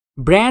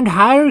Brand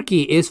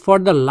hierarchy is for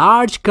the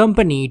large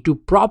company to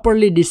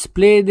properly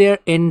display their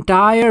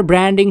entire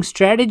branding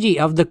strategy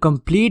of the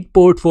complete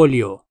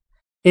portfolio.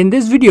 In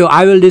this video,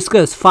 I will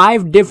discuss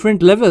 5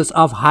 different levels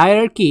of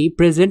hierarchy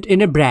present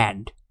in a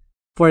brand.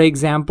 For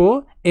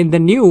example, in the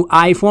new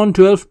iPhone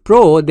 12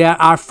 Pro, there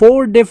are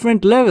 4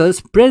 different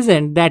levels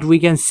present that we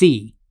can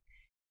see.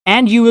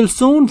 And you will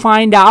soon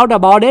find out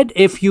about it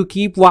if you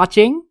keep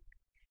watching.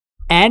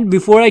 And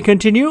before I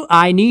continue,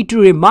 I need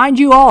to remind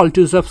you all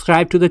to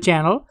subscribe to the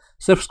channel.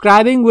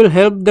 Subscribing will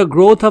help the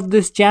growth of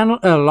this channel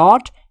a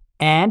lot,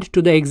 and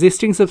to the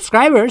existing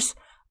subscribers,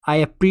 I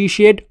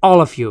appreciate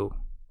all of you.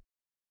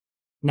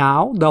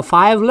 Now, the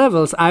 5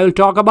 levels I will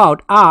talk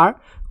about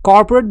are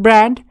corporate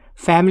brand,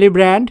 family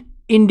brand,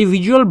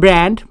 individual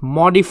brand,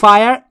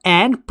 modifier,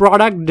 and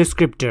product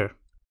descriptor.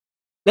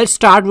 Let's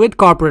start with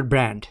corporate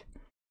brand.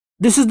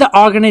 This is the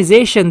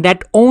organization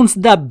that owns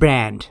the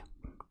brand.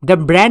 The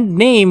brand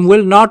name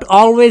will not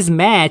always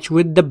match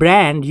with the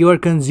brand you are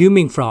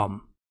consuming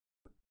from.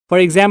 For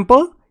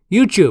example,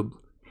 YouTube.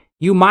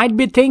 You might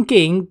be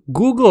thinking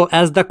Google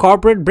as the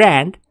corporate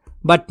brand,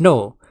 but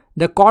no,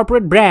 the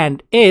corporate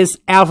brand is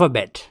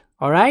Alphabet,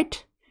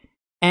 alright?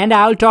 And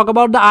I'll talk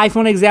about the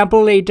iPhone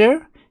example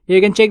later.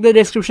 You can check the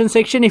description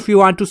section if you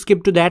want to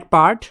skip to that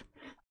part.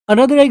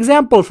 Another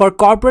example for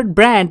corporate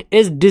brand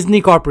is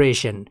Disney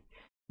Corporation.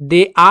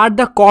 They are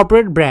the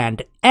corporate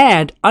brand,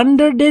 and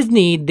under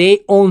Disney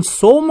they own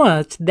so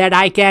much that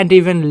I can't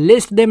even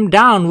list them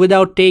down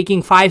without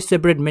taking 5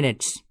 separate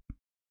minutes.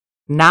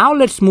 Now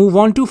let's move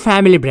on to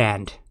family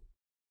brand.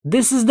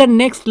 This is the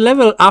next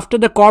level after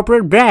the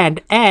corporate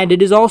brand, and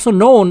it is also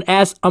known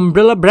as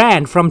umbrella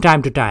brand from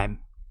time to time.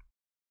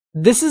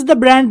 This is the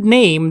brand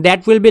name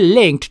that will be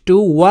linked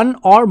to one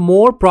or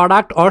more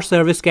product or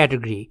service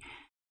category,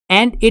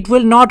 and it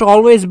will not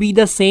always be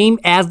the same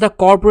as the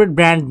corporate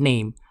brand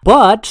name.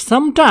 But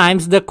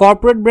sometimes the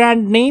corporate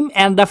brand name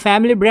and the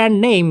family brand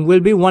name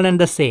will be one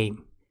and the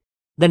same.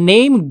 The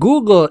name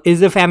Google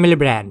is a family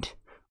brand.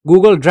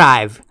 Google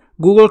Drive,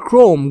 Google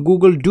Chrome,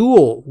 Google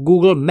Duo,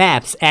 Google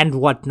Maps, and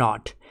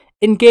whatnot.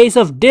 In case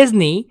of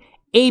Disney,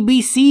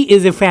 ABC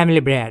is a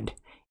family brand.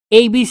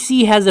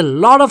 ABC has a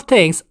lot of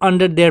things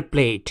under their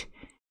plate.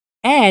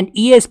 And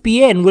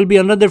ESPN will be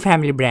another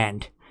family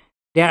brand.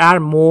 There are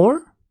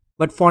more,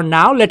 but for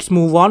now let's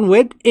move on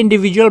with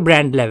individual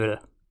brand level.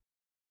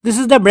 This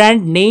is the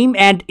brand name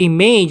and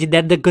image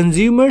that the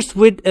consumers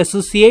would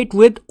associate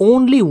with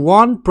only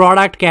one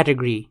product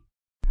category.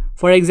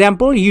 For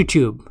example,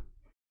 YouTube.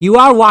 You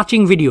are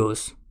watching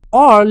videos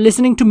or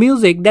listening to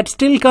music that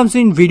still comes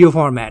in video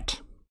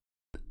format.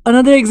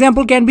 Another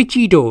example can be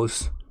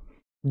Cheetos.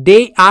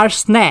 They are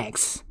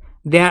snacks.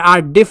 There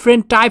are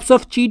different types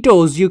of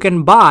Cheetos you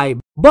can buy,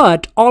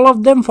 but all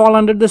of them fall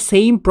under the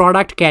same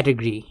product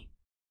category.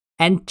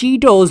 And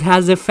Cheetos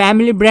has a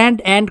family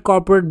brand and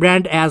corporate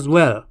brand as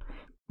well.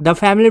 The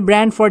family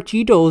brand for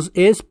Cheetos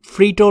is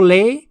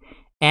Frito-Lay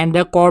and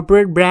the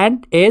corporate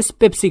brand is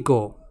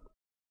PepsiCo.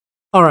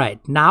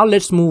 Alright, now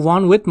let's move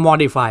on with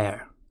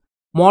modifier.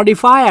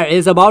 Modifier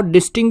is about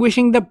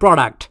distinguishing the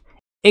product,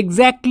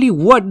 exactly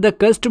what the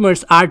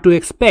customers are to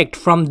expect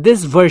from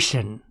this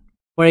version.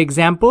 For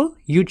example,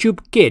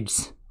 YouTube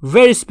Kids,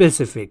 very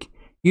specific.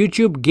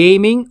 YouTube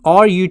Gaming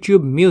or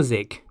YouTube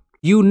Music.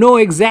 You know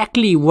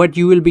exactly what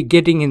you will be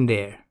getting in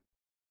there.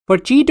 For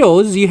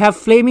Cheetos, you have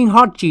Flaming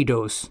Hot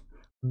Cheetos,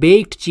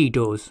 Baked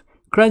Cheetos,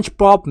 Crunch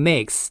Pop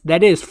Mix,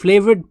 that is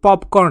flavored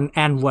popcorn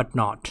and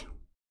whatnot.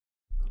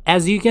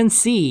 As you can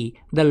see,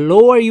 the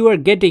lower you are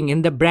getting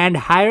in the brand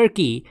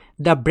hierarchy,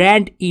 the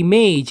brand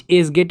image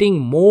is getting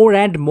more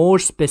and more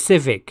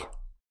specific.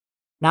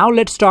 Now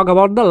let's talk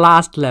about the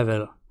last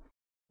level.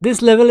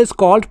 This level is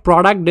called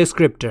product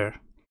descriptor.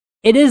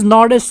 It is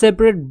not a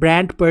separate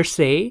brand per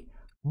se,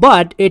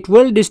 but it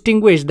will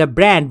distinguish the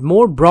brand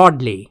more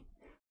broadly.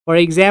 For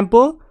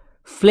example,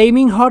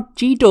 Flaming Hot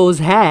Cheetos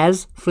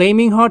has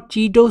Flaming Hot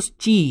Cheetos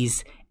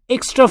Cheese,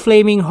 Extra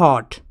Flaming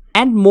Hot,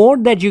 and more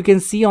that you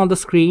can see on the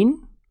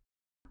screen.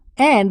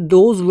 And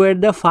those were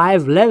the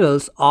 5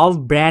 levels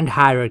of brand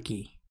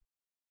hierarchy.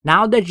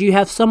 Now that you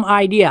have some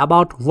idea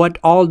about what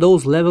all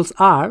those levels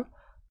are,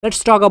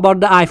 let's talk about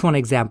the iPhone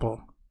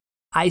example.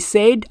 I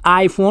said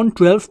iPhone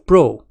 12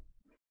 Pro.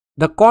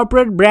 The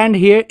corporate brand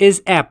here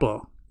is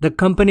Apple, the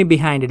company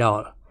behind it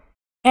all.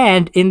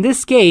 And in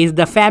this case,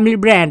 the family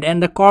brand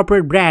and the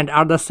corporate brand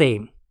are the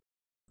same.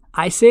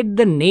 I said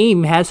the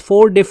name has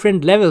 4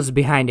 different levels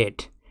behind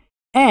it.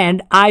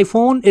 And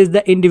iPhone is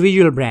the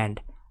individual brand.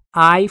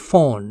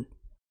 iPhone.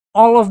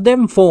 All of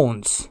them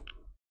phones.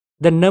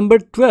 The number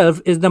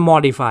 12 is the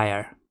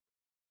modifier.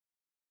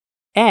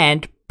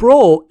 And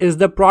Pro is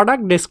the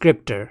product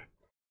descriptor.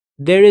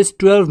 There is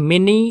 12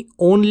 mini,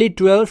 only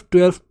 12,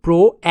 12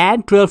 Pro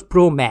and 12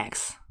 Pro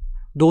Max.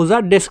 Those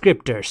are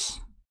descriptors.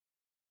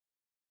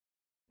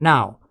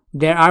 Now,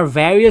 there are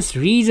various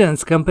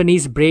reasons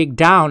companies break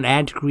down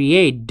and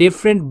create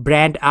different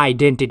brand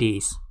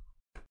identities.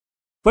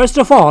 First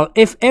of all,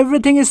 if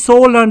everything is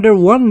sold under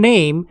one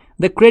name,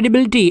 the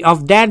credibility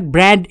of that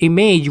brand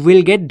image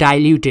will get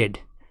diluted.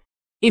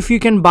 If you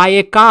can buy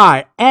a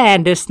car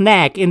and a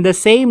snack in the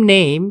same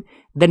name,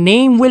 the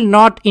name will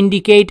not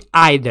indicate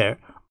either.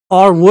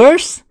 Or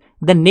worse,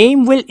 the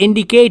name will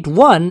indicate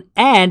one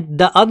and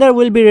the other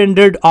will be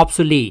rendered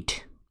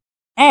obsolete.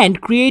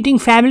 And creating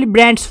family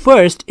brands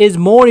first is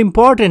more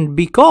important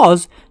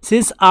because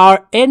since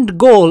our end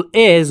goal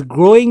is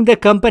growing the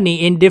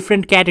company in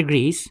different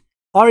categories,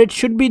 or it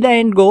should be the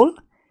end goal,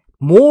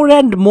 more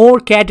and more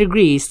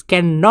categories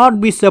cannot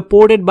be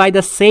supported by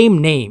the same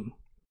name.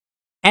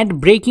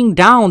 And breaking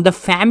down the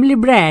family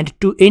brand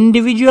to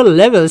individual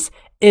levels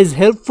is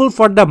helpful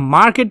for the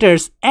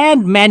marketers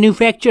and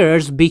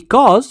manufacturers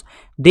because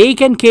they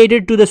can cater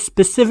to the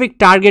specific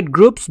target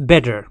groups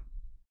better.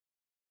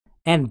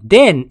 And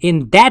then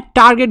in that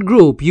target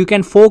group, you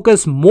can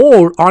focus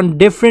more on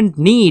different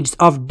needs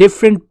of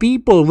different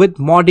people with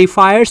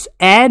modifiers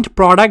and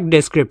product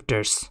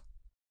descriptors.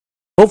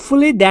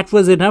 Hopefully that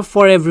was enough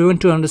for everyone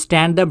to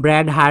understand the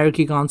brand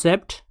hierarchy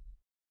concept.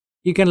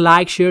 You can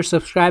like, share,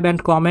 subscribe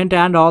and comment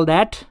and all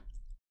that.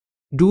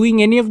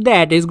 Doing any of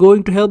that is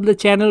going to help the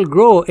channel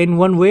grow in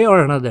one way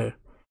or another.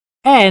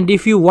 And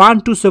if you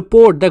want to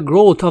support the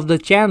growth of the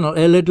channel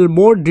a little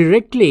more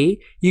directly,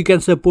 you can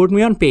support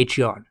me on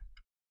Patreon.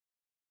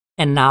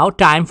 And now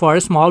time for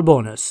a small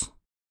bonus.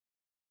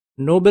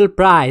 Nobel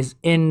Prize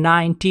in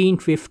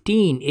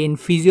 1915 in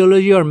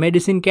Physiology or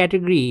Medicine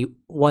category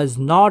was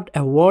not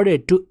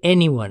awarded to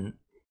anyone.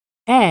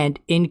 And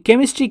in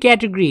Chemistry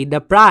category, the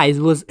prize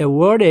was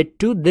awarded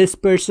to this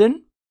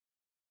person.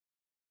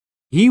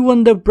 He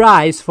won the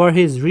prize for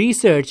his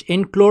research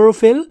in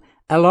chlorophyll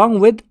along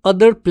with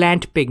other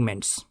plant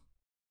pigments.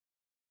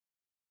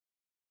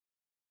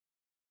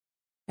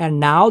 And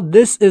now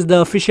this is the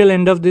official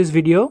end of this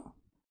video.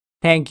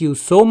 Thank you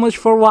so much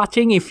for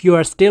watching if you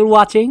are still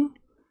watching.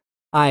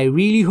 I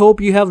really hope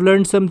you have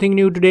learned something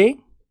new today.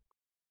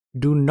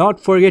 Do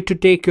not forget to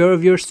take care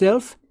of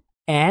yourself.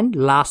 And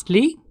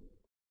lastly,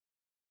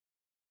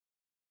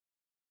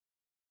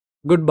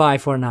 goodbye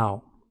for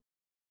now.